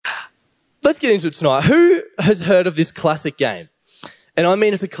let's get into it tonight. Who has heard of this classic game? And I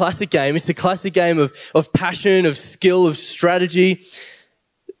mean, it's a classic game. It's a classic game of passion, of skill, of strategy.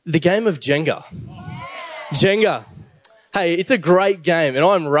 The game of Jenga. Jenga. Hey, it's a great game, and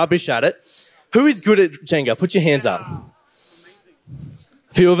I'm rubbish at it. Who is good at Jenga? Put your hands up.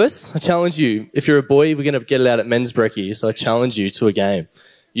 A few of us. I challenge you. If you're a boy, we're going to get it out at men's brekkie, so I challenge you to a game.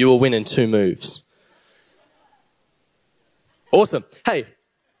 You will win in 2 moves. Awesome. Hey,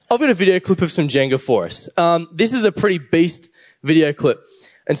 I've got a video clip of some Jenga for us. This is a pretty beast video clip.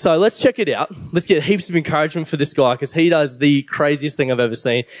 And so let's check it out. Let's get heaps of encouragement for this guy because he does the craziest thing I've ever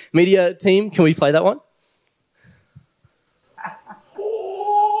seen. Media team, can we play that one?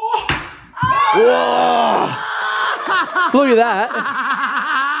 Whoa! Look at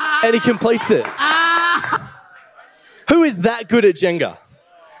that. And he completes it. Who is that good at Jenga?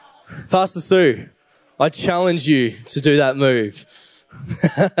 Pastor Sue, I challenge you to do that move.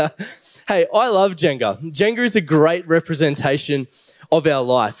 Hey, I love Jenga. Jenga is a great representation of our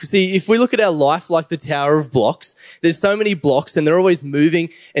life. See, if we look at our life like the tower of blocks, there's so many blocks and they're always moving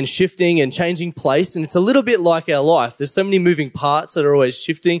and shifting and changing place. And it's a little bit like our life. There's so many moving parts that are always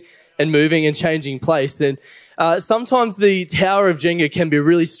shifting and moving and changing place. And sometimes the tower of Jenga can be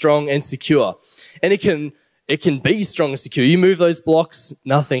really strong and secure. And it can be strong and secure. You move those blocks,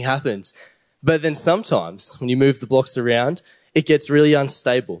 nothing happens. But then sometimes when you move the blocks around, it gets really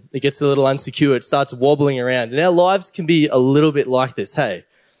unstable. It gets a little unsecure. It starts wobbling around. And our lives can be a little bit like this, hey?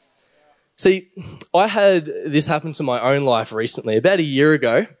 See, I had this happen to my own life recently. About a year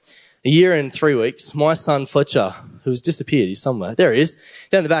ago, a year and 3 weeks, my son Fletcher, who's disappeared, he's somewhere. There he is,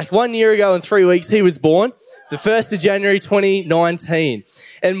 down the back. 1 year ago and 3 weeks, he was born, the 1st of January 2019.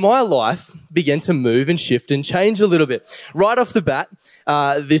 And my life began to move and shift and change a little bit. Right off the bat,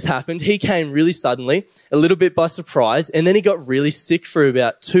 this happened. He came really suddenly, a little bit by surprise, and then he got really sick for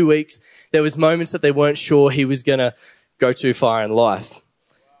about 2 weeks. There was moments that they weren't sure he was going to go too far in life.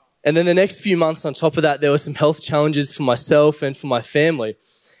 And then the next few months on top of that, there were some health challenges for myself and for my family.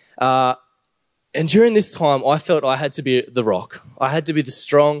 And during this time, I felt I had to be the rock. I had to be the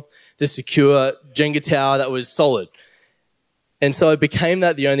strong, the secure Jenga tower that was solid. And so it became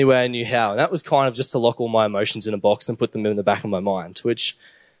that the only way I knew how. And that was kind of just to lock all my emotions in a box and put them in the back of my mind, which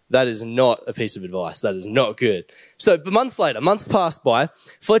that is not a piece of advice. That is not good. So but months later, months passed by.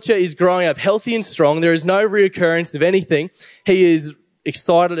 Fletcher is growing up healthy and strong. There is no reoccurrence of anything. He is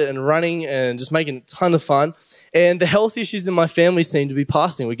excited and running and just making a ton of fun. And the health issues in my family seem to be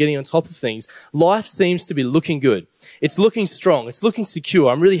passing. We're getting on top of things. Life seems to be looking good. It's looking strong. It's looking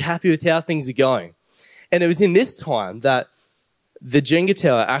secure. I'm really happy with how things are going. And it was in this time that the Jenga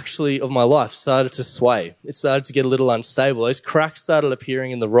tower actually of my life started to sway. It started to get a little unstable. Those cracks started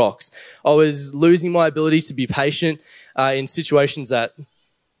appearing in the rocks. I was losing my ability to be patient in situations that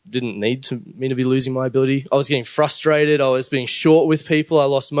didn't need me to be losing my ability. I was getting frustrated. I was being short with people. I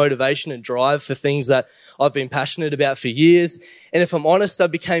lost motivation and drive for things that I've been passionate about for years. And if I'm honest, I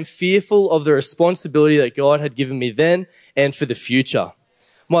became fearful of the responsibility that God had given me then and for the future.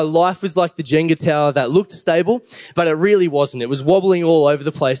 My life was like the Jenga tower that looked stable, but it really wasn't. It was wobbling all over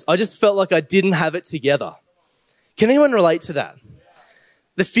the place. I just felt like I didn't have it together. Can anyone relate to that?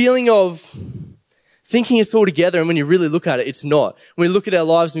 The feeling of thinking it's all together, and when you really look at it, it's not. When we look at our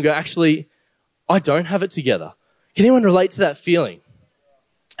lives and we go, actually, I don't have it together. Can anyone relate to that feeling?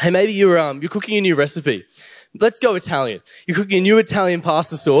 Hey, maybe you're cooking a new recipe. Let's go Italian. You're cooking a new Italian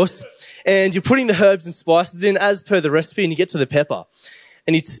pasta sauce, and you're putting the herbs and spices in as per the recipe, and you get to the pepper.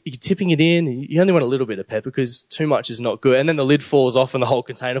 And you're tipping it in. You only want a little bit of pepper because too much is not good. And then the lid falls off and the whole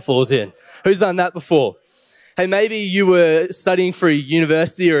container falls in. Who's done that before? Hey, maybe you were studying for a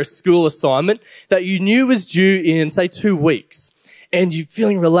university or a school assignment that you knew was due in, say, 2 weeks. And you're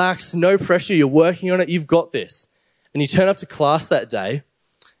feeling relaxed, no pressure, you're working on it, you've got this. And you turn up to class that day,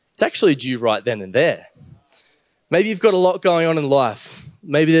 it's actually due right then and there. Maybe you've got a lot going on in life.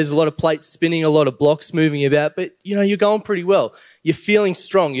 Maybe there's a lot of plates spinning, a lot of blocks moving about, but you're going pretty well. You're feeling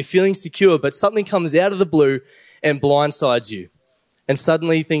strong, you're feeling secure, but something comes out of the blue and blindsides you. And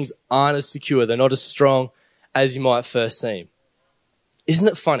suddenly things aren't as secure, they're not as strong as you might first seem. Isn't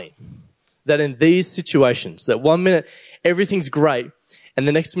it funny that in these situations, that 1 minute everything's great and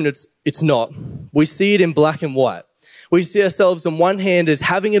the next minute it's not? We see it in black and white. We see ourselves on one hand as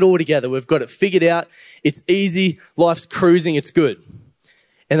having it all together. We've got it figured out. It's easy. Life's cruising. It's good.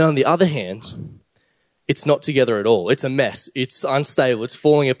 And on the other hand, it's not together at all. It's a mess. It's unstable. It's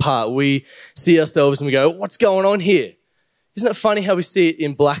falling apart. We see ourselves and we go, what's going on here? Isn't it funny how we see it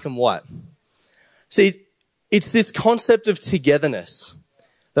in black and white? See, it's this concept of togetherness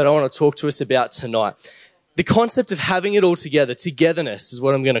that I want to talk to us about tonight. The concept of having it all together, togetherness is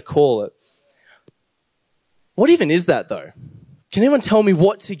what I'm going to call it. What even is that though? Can anyone tell me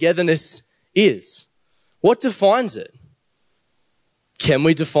what togetherness is? What defines it? Can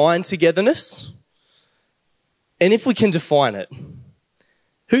we define togetherness? And if we can define it,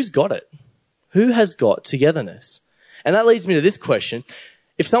 who's got it? Who has got togetherness? And that leads me to this question.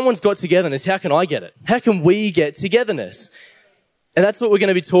 If someone's got togetherness, how can I get it? How can we get togetherness? And that's what we're going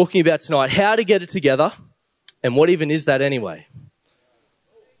to be talking about tonight. How to get it together. And what even is that anyway?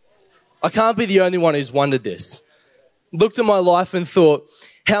 I can't be the only one who's wondered this. Looked at my life and thought,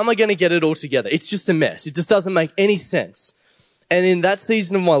 how am I going to get it all together? It's just a mess. It just doesn't make any sense. And in that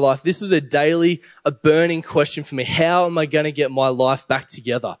season of my life, this was a burning question for me. How am I going to get my life back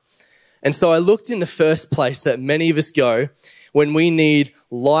together? And so I looked in the first place that many of us go when we need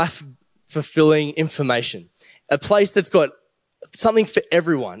life-fulfilling information. A place that's got something for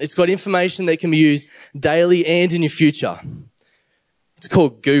everyone. It's got information that can be used daily and in your future. It's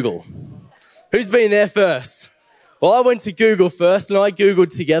called Google. Who's been there first? Well, I went to Google first and I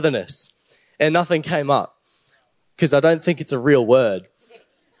Googled togetherness and nothing came up because I don't think it's a real word.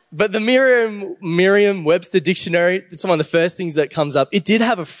 But the Merriam-Webster dictionary, it's one of the first things that comes up. It did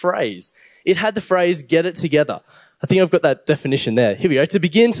have a phrase. It had the phrase, get it together. I think I've got that definition there. Here we go. To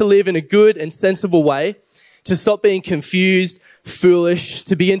begin to live in a good and sensible way, to stop being confused, foolish,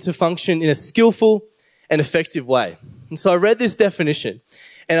 to begin to function in a skillful and effective way. And so I read this definition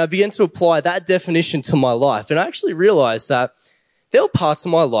and I began to apply that definition to my life. And I actually realized that there were parts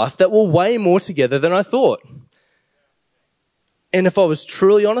of my life that were way more together than I thought. And if I was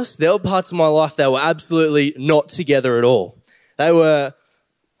truly honest, there were parts of my life that were absolutely not together at all. They were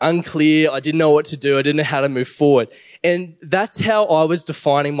unclear. I didn't know what to do. I didn't know how to move forward. And that's how I was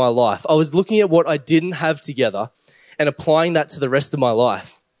defining my life. I was looking at what I didn't have together and applying that to the rest of my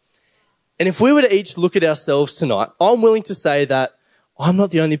life. And if we were to each look at ourselves tonight, I'm willing to say that I'm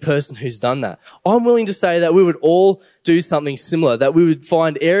not the only person who's done that. I'm willing to say that we would all do something similar, that we would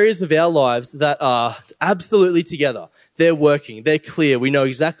find areas of our lives that are absolutely together. They're working, they're clear, we know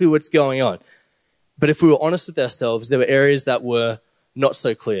exactly what's going on. But if we were honest with ourselves, there were areas that were not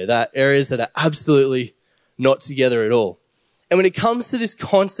so clear, that areas that are absolutely not together at all. And when it comes to this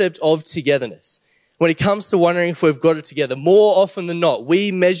concept of togetherness, when it comes to wondering if we've got it together, more often than not,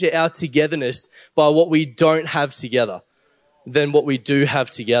 we measure our togetherness by what we don't have together than what we do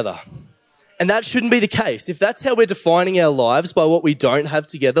have together. And that shouldn't be the case. If that's how we're defining our lives, by what we don't have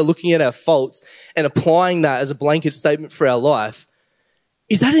together, looking at our faults and applying that as a blanket statement for our life,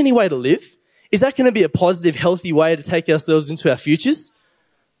 is that any way to live? Is that going to be a positive, healthy way to take ourselves into our futures?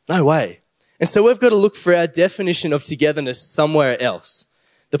 No way. And so we've got to look for our definition of togetherness somewhere else.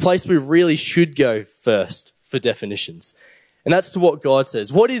 The place we really should go first for definitions. And that's to what God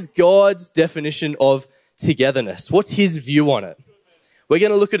says. What is God's definition of togetherness? What's his view on it? We're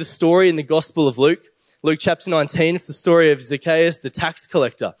going to look at a story in the Gospel of Luke. Luke chapter 19, it's the story of Zacchaeus, the tax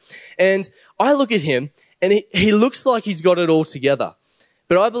collector. And I look at him and he looks like he's got it all together.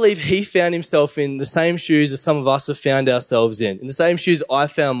 But I believe he found himself in the same shoes as some of us have found ourselves in the same shoes I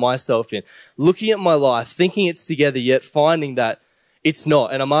found myself in. Looking at my life, thinking it's together, yet finding that it's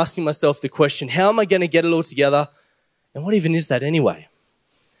not. And I'm asking myself the question, how am I going to get it all together? And what even is that anyway?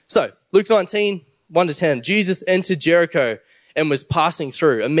 So, Luke 19, 1 to 10, Jesus entered Jericho and was passing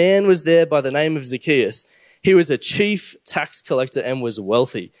through. A man was there by the name of Zacchaeus. He was a chief tax collector and was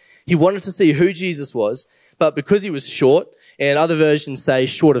wealthy. He wanted to see who Jesus was, but because he was short, and other versions say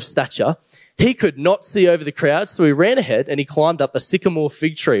short of stature, he could not see over the crowd, so he ran ahead and he climbed up a sycamore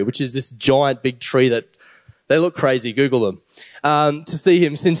fig tree, which is this giant big tree that they look crazy, Google them, to see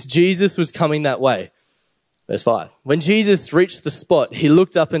him since Jesus was coming that way. Verse 5. When Jesus reached the spot, he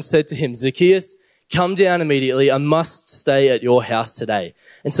looked up and said to him, Zacchaeus, come down immediately. I must stay at your house today.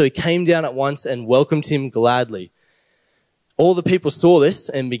 And so he came down at once and welcomed him gladly. All the people saw this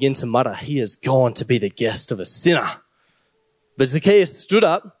and began to mutter, he has gone to be the guest of a sinner. But Zacchaeus stood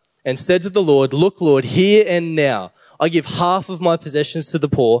up and said to the Lord, look, Lord, here and now, I give half of my possessions to the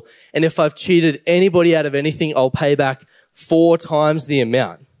poor. And if I've cheated anybody out of anything, I'll pay back 4 times the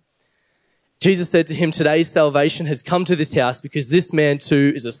amount. Jesus said to him, today's salvation has come to this house because this man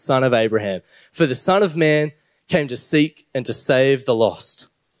too is a son of Abraham. For the Son of Man came to seek and to save the lost.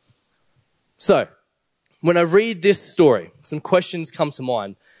 So, when I read this story, some questions come to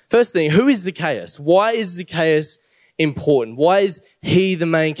mind. First thing, who is Zacchaeus? Why is Zacchaeus important? Why is he the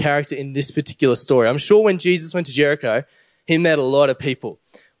main character in this particular story? I'm sure when Jesus went to Jericho, he met a lot of people.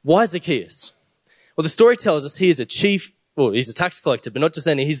 Why Zacchaeus? Well, the story tells us he is a chief, well, he's a tax collector, but not just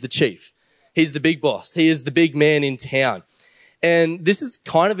any, he's the chief. He's the big boss. He is the big man in town. And this is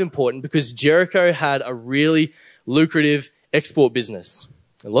kind of important because Jericho had a really lucrative export business.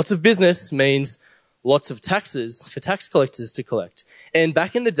 And lots of business means lots of taxes for tax collectors to collect. And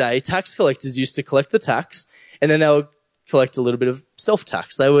back in the day, tax collectors used to collect the tax and then they would collect a little bit of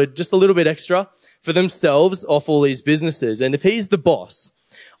self-tax. They would just a little bit extra for themselves off all these businesses. And if he's the boss,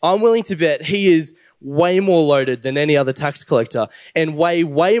 I'm willing to bet he is way more loaded than any other tax collector and way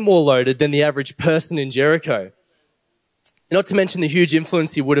more loaded than the average person in Jericho. Not to mention the huge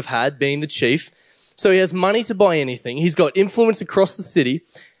influence he would have had being the chief. So he has money to buy anything. He's got influence across the city.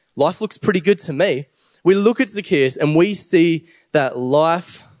 Life looks pretty good to me. We look at Zacchaeus and we see that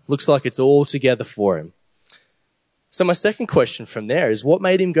life looks like it's all together for him. So my second question from there is, what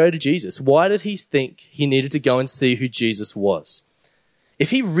made him go to Jesus? Why did he think he needed to go and see who Jesus was? If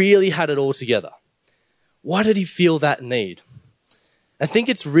he really had it all together, why did he feel that need? I think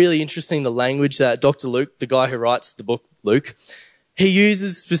it's really interesting the language that Dr. Luke, the guy who writes the book Luke, he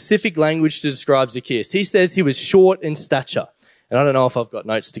uses specific language to describe Zacchaeus. He says he was short in stature. And I don't know if I've got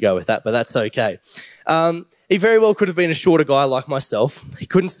notes to go with that, but that's okay. He very well could have been a shorter guy like myself. He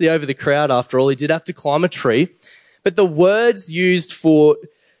couldn't see over the crowd after all. He did have to climb a tree. But the words used for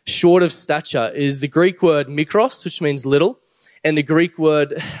short of stature is the Greek word mikros, which means little, and the Greek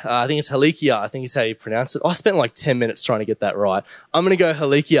word, I think it's halikia, I think is how you pronounce it. I spent like 10 minutes trying to get that right. I'm going to go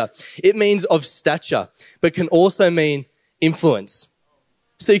halikia. It means of stature, but can also mean influence.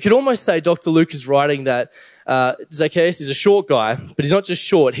 So you could almost say Dr. Luke is writing that Zacchaeus is a short guy, but he's not just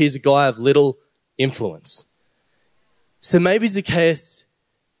short, he's a guy of little influence. So maybe Zacchaeus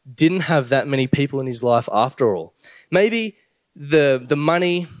didn't have that many people in his life after all. Maybe the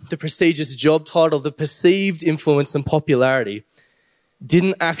money, the prestigious job title, the perceived influence and popularity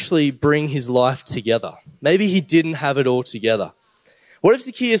didn't actually bring his life together. Maybe he didn't have it all together. What if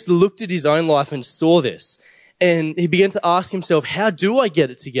Zacchaeus looked at his own life and saw this and he began to ask himself, how do I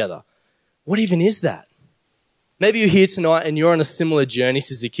get it together? What even is that? Maybe you're here tonight and you're on a similar journey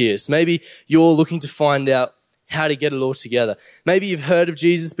to Zacchaeus. Maybe you're looking to find out how to get it all together. Maybe you've heard of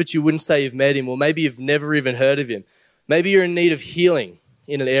Jesus, but you wouldn't say you've met him, or maybe you've never even heard of him. Maybe you're in need of healing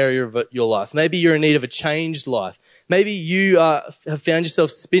in an area of your life. Maybe you're in need of a changed life. Maybe you have found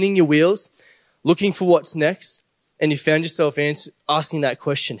yourself spinning your wheels, looking for what's next, and you found yourself asking that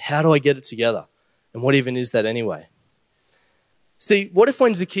question, how do I get it together? And what even is that anyway? See, what if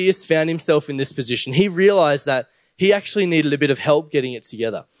when Zacchaeus found himself in this position, he realized that he actually needed a bit of help getting it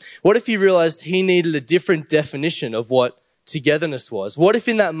together? What if he realized he needed a different definition of what togetherness was? What if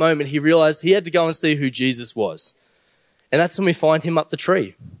in that moment he realized he had to go and see who Jesus was? And that's when we find him up the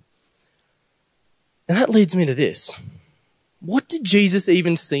tree. And that leads me to this. What did Jesus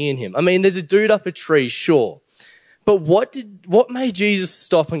even see in him? I mean, there's a dude up a tree, sure. But what made Jesus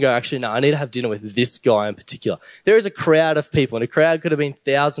stop and go, actually, no, I need to have dinner with this guy in particular? There is a crowd of people, and a crowd could have been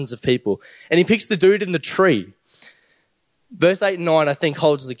thousands of people. And he picks the dude in the tree. Verse 8 and 9, I think,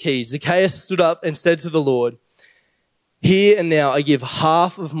 holds the key. Zacchaeus stood up and said to the Lord, here and now I give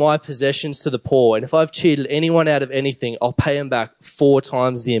half of my possessions to the poor, and if I've cheated anyone out of anything, I'll pay him back 4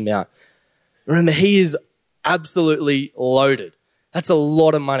 times the amount. Remember, he is absolutely loaded. That's a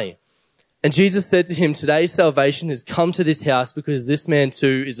lot of money. And Jesus said to him, today's salvation has come to this house because this man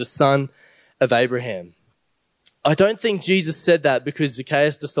too is a son of Abraham. I don't think Jesus said that because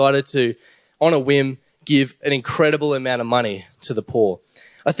Zacchaeus decided to, on a whim, give an incredible amount of money to the poor.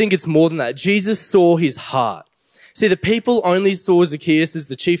 I think it's more than that. Jesus saw his heart. See, the people only saw Zacchaeus as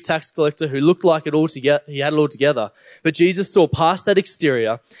the chief tax collector who looked like it all together. He had it all together. But Jesus saw past that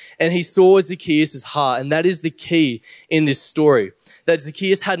exterior and he saw Zacchaeus' heart. And that is the key in this story. That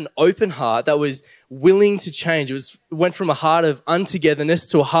Zacchaeus had an open heart that was willing to change. It went from a heart of untogetherness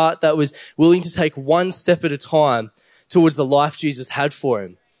to a heart that was willing to take one step at a time towards the life Jesus had for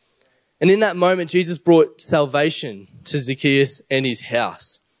him. And in that moment, Jesus brought salvation to Zacchaeus and his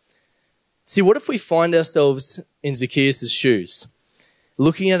house. See, what if we find ourselves in Zacchaeus' shoes,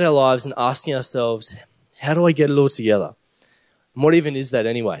 looking at our lives and asking ourselves, how do I get it all together? And what even is that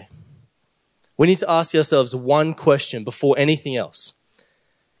anyway? We need to ask ourselves one question before anything else.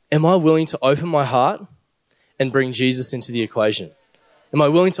 Am I willing to open my heart and bring Jesus into the equation? Am I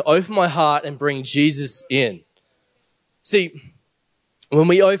willing to open my heart and bring Jesus in? See, when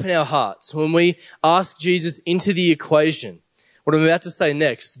we open our hearts, when we ask Jesus into the equation, what I'm about to say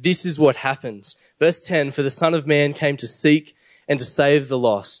next, this is what happens. Verse 10, for the Son of Man came to seek and to save the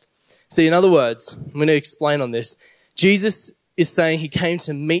lost. See, in other words, I'm going to explain on this. Jesus is saying he came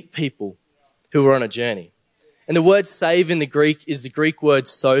to meet people who were on a journey. And the word save in the Greek is the Greek word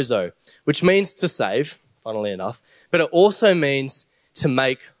sozo, which means to save, funnily enough, but it also means to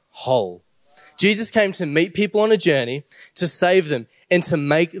make whole. Jesus came to meet people on a journey, to save them, and to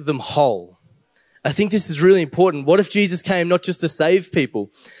make them whole. I think this is really important. What if Jesus came not just to save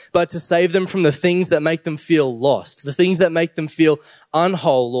people, but to save them from the things that make them feel lost, the things that make them feel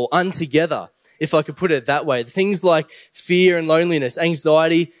unwhole or untogether, if I could put it that way. The things like fear and loneliness,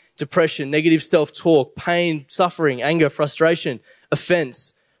 anxiety, depression, negative self-talk, pain, suffering, anger, frustration,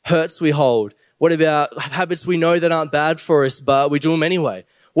 offense, hurts we hold. What about habits we know that aren't bad for us, but we do them anyway?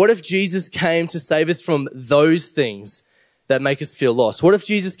 What if Jesus came to save us from those things that make us feel lost? What if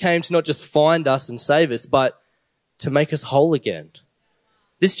Jesus came to not just find us and save us, but to make us whole again?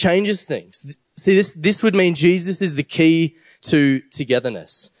 This changes things. See, this would mean Jesus is the key to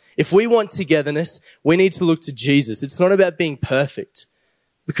togetherness. If we want togetherness, we need to look to Jesus. It's not about being perfect,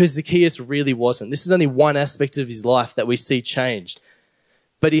 because Zacchaeus really wasn't. This is only one aspect of his life that we see changed.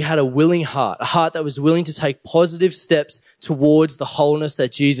 But he had a willing heart, a heart that was willing to take positive steps towards the wholeness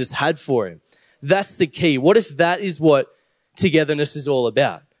that Jesus had for him. That's the key. What if that is what togetherness is all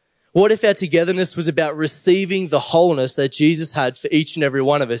about? What if our togetherness was about receiving the wholeness that Jesus had for each and every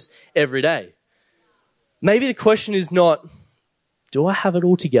one of us every day? Maybe the question is not, do I have it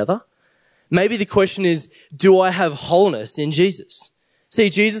all together? Maybe the question is, do I have wholeness in Jesus? See,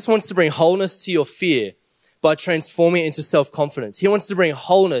 Jesus wants to bring wholeness to your fear by transforming it into self-confidence. He wants to bring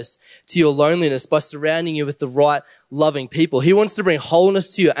wholeness to your loneliness by surrounding you with the right, loving people. He wants to bring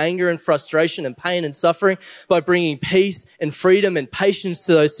wholeness to your anger and frustration and pain and suffering by bringing peace and freedom and patience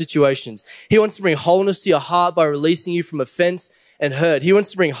to those situations. He wants to bring wholeness to your heart by releasing you from offense and hurt. He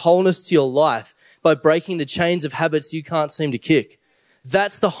wants to bring wholeness to your life by breaking the chains of habits you can't seem to kick.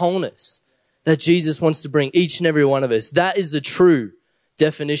 That's the wholeness that Jesus wants to bring each and every one of us. That is the true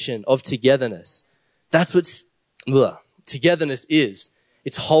definition of togetherness. That's what togetherness is.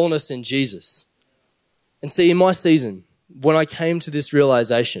 It's wholeness in Jesus. And see, in my season, when I came to this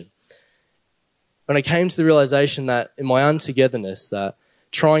realization, that in my untogetherness, that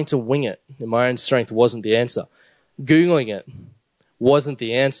trying to wing it in my own strength wasn't the answer. Googling it wasn't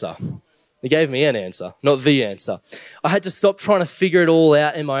the answer. It gave me an answer, not the answer. I had to stop trying to figure it all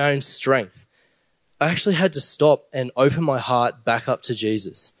out in my own strength. I actually had to stop and open my heart back up to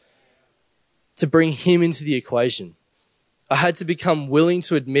Jesus, to bring him into the equation. I had to become willing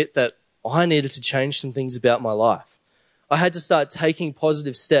to admit that I needed to change some things about my life. I had to start taking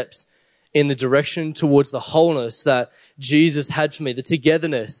positive steps in the direction towards the wholeness that Jesus had for me, the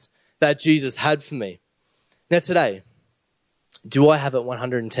togetherness that Jesus had for me. Now today, do I have it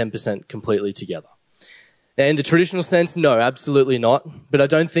 110% completely together? Now, in the traditional sense, no, absolutely not. But I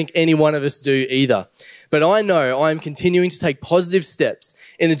don't think any one of us do either. But I know I am continuing to take positive steps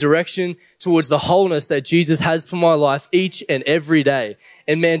in the direction towards the wholeness that Jesus has for my life each and every day.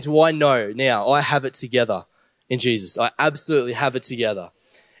 And man, do I know now I have it together in Jesus. I absolutely have it together.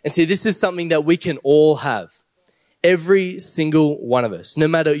 And see, this is something that we can all have. Every single one of us, no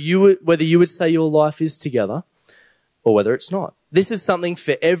matter whether you would say your life is together or whether it's not. This is something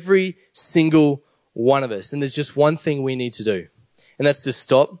for every single one of us. And there's just one thing we need to do. And that's to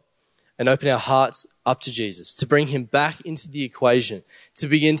stop and open our hearts up to Jesus, to bring him back into the equation, to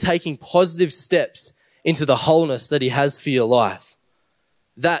begin taking positive steps into the wholeness that he has for your life.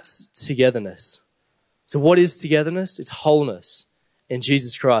 That's togetherness. So what is togetherness? It's wholeness in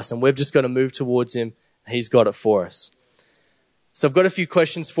Jesus Christ. And we've just got to move towards him. He's got it for us. So I've got a few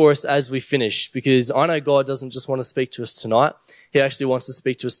questions for us as we finish, because I know God doesn't just want to speak to us tonight. He actually wants to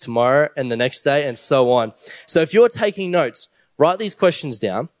speak to us tomorrow and the next day and so on. So if you're taking notes, write these questions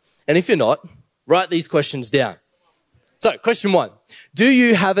down. And if you're not, write these questions down. So question 1, do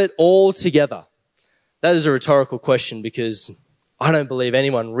you have it all together? That is a rhetorical question because I don't believe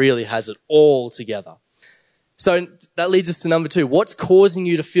anyone really has it all together. So that leads us to number 2. What's causing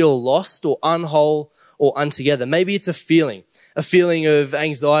you to feel lost or unwhole or untogether? Maybe it's a feeling of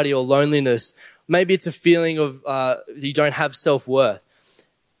anxiety or loneliness. Maybe it's a feeling of you don't have self-worth.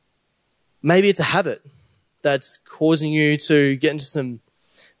 Maybe it's a habit that's causing you to get into some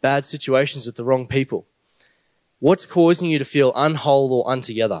bad situations with the wrong people. What's causing you to feel unwhole or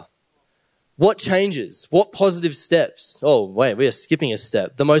untogether? What changes? What positive steps? Oh, wait, we are skipping a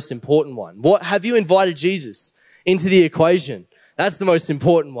step. The most important one. What have you invited Jesus into the equation? That's the most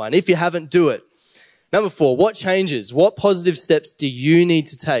important one. If you haven't, do it. Number 4, what changes? What positive steps do you need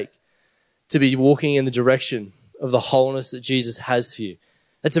to take to be walking in the direction of the wholeness that Jesus has for you?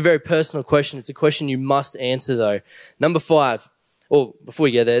 That's a very personal question. It's a question you must answer though. Number 5, or before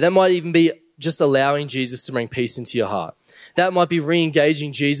we get there, that might even be just allowing Jesus to bring peace into your heart. That might be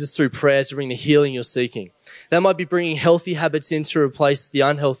re-engaging Jesus through prayer to bring the healing you're seeking. That might be bringing healthy habits in to replace the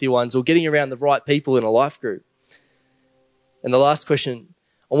unhealthy ones, or getting around the right people in a life group. And the last question,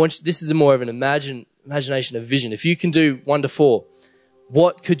 this is more of an imagination of vision. If you can do 1 to 4,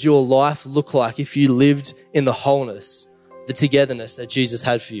 What could your life look like if you lived in the wholeness, the togetherness that Jesus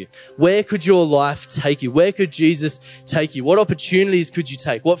had for you? Where could your life take you? Where could Jesus take you? What opportunities could you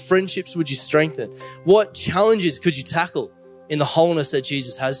take? What friendships would you strengthen? What challenges could you tackle in the wholeness that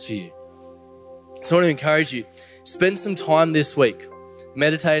Jesus has for you? So I want to encourage you, spend some time this week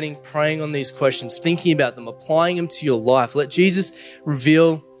meditating, praying on these questions, thinking about them, applying them to your life. Let Jesus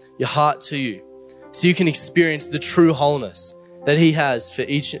reveal your heart to you so you can experience the true wholeness that he has for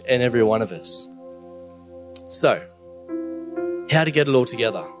each and every one of us. So, how to get it all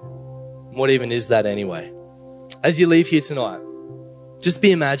together? What even is that anyway? As you leave here tonight, just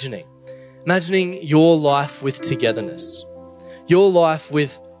be imagining your life with togetherness, your life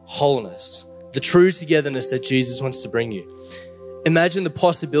with wholeness, the true togetherness that Jesus wants to bring you. Imagine the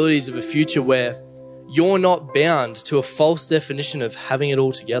possibilities of a future where you're not bound to a false definition of having it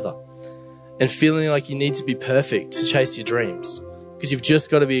all together and feeling like you need to be perfect to chase your dreams, because you've just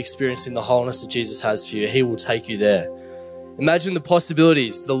got to be experiencing the wholeness that Jesus has for you. He will take you there. Imagine the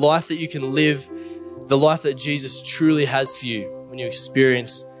possibilities, the life that you can live, the life that Jesus truly has for you when you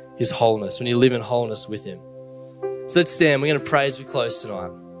experience his wholeness, when you live in wholeness with him. So let's stand. We're going to pray as we close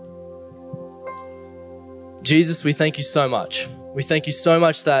tonight. Jesus, we thank you so much. We thank you so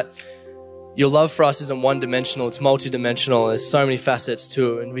much that your love for us isn't one-dimensional, it's multi-dimensional. There's so many facets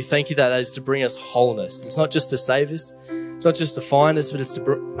to it. And we thank you that is to bring us wholeness. It's not just to save us, it's not just to find us, but it's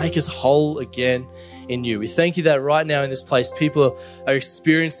to make us whole again in you. We thank you that right now in this place, people are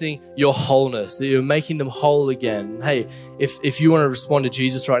experiencing your wholeness, that you're making them whole again. And hey, if you want to respond to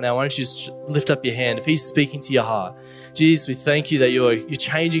Jesus right now, why don't you just lift up your hand? If he's speaking to your heart, Jesus, we thank you that you're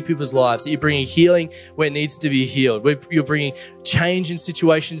changing people's lives, that you're bringing healing where it needs to be healed. You're bringing change in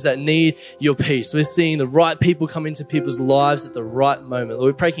situations that need your peace. We're seeing the right people come into people's lives at the right moment.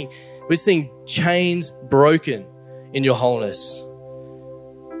 We're seeing chains broken in your wholeness.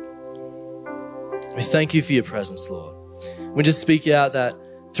 We thank you for your presence, Lord. We just speak out that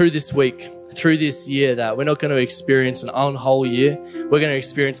through this week, through this year, that we're not going to experience an unwhole year. We're going to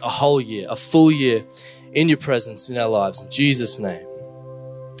experience a whole year, a full year in your presence in our lives. In Jesus' name.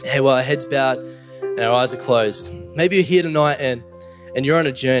 Hey, while our heads bowed and our eyes are closed, maybe you're here tonight and you're on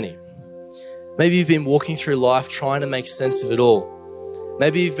a journey. Maybe you've been walking through life trying to make sense of it all.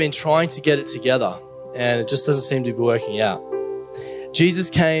 Maybe you've been trying to get it together and it just doesn't seem to be working out. Jesus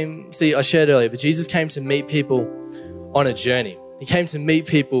came, I shared earlier, but Jesus came to meet people on a journey. He came to meet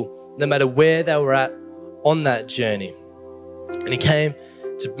people no matter where they were at on that journey. And he came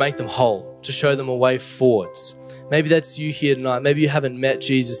to make them whole, to show them a way forwards. Maybe that's you here tonight. Maybe you haven't met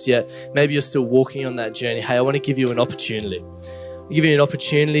Jesus yet. Maybe you're still walking on that journey. Hey, I want to give you an opportunity. I'll give you an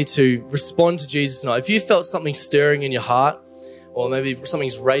opportunity to respond to Jesus tonight. If you felt something stirring in your heart, or maybe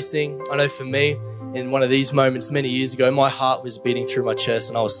something's racing. I know for me, in one of these moments many years ago, my heart was beating through my chest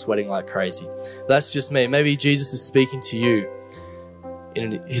and I was sweating like crazy. That's just me. Maybe Jesus is speaking to you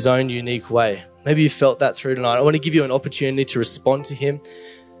in his own unique way. Maybe you felt that through tonight. I want to give you an opportunity to respond to him.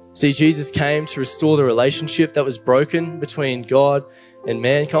 See, Jesus came to restore the relationship that was broken between God and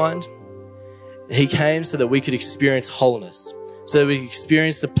mankind. He came so that we could experience wholeness, so that we could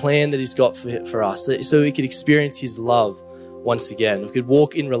experience the plan that he's got for us, so we could experience his love once again. We could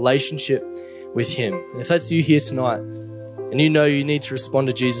walk in relationship with him. And if that's you here tonight and you know you need to respond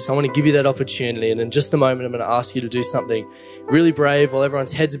to Jesus, I want to give you that opportunity. And in just a moment, I'm going to ask you to do something really brave while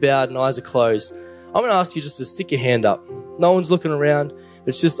everyone's heads are bowed and eyes are closed. I'm going to ask you just to stick your hand up. No one's looking around.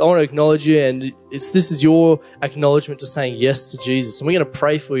 It's just, I want to acknowledge you, and this is your acknowledgement to saying yes to Jesus. And we're going to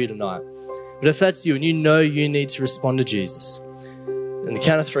pray for you tonight. But if that's you and you know you need to respond to Jesus, in the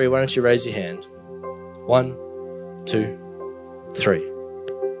count of 3, why don't you raise your hand? 1, 2, 3.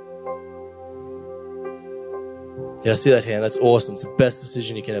 Yeah, I see that hand. That's awesome. It's the best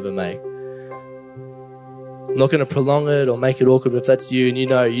decision you can ever make. I'm not going to prolong it or make it awkward, but if that's you and you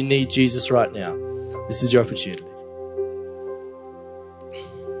know you need Jesus right now, this is your opportunity.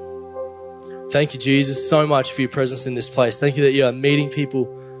 Thank you, Jesus, so much for your presence in this place. Thank you that you are meeting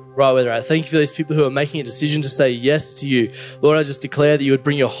people right where they're at. Thank you for these people who are making a decision to say yes to you. Lord, I just declare that you would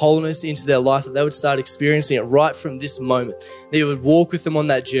bring your wholeness into their life, that they would start experiencing it right from this moment, that you would walk with them on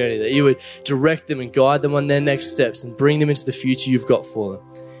that journey, that you would direct them and guide them on their next steps and bring them into the future you've got for them.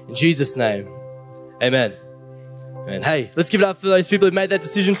 In Jesus' name, amen. And hey, let's give it up for those people who made that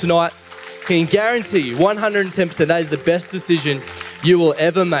decision tonight. I can guarantee you 110% that is the best decision you will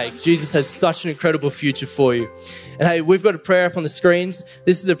ever make. Jesus has such an incredible future for you. And hey, we've got a prayer up on the screens.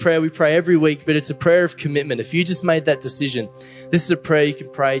 This is a prayer we pray every week, but it's a prayer of commitment. If you just made that decision, this is a prayer you can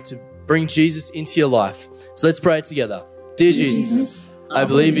pray to bring Jesus into your life. So let's pray it together. Dear Jesus, I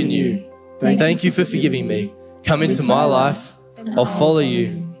believe in you. Thank you for forgiving me. Come into my life. I'll follow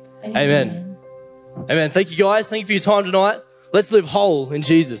you. Amen. Amen. Thank you guys. Thank you for your time tonight. Let's live whole in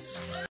Jesus.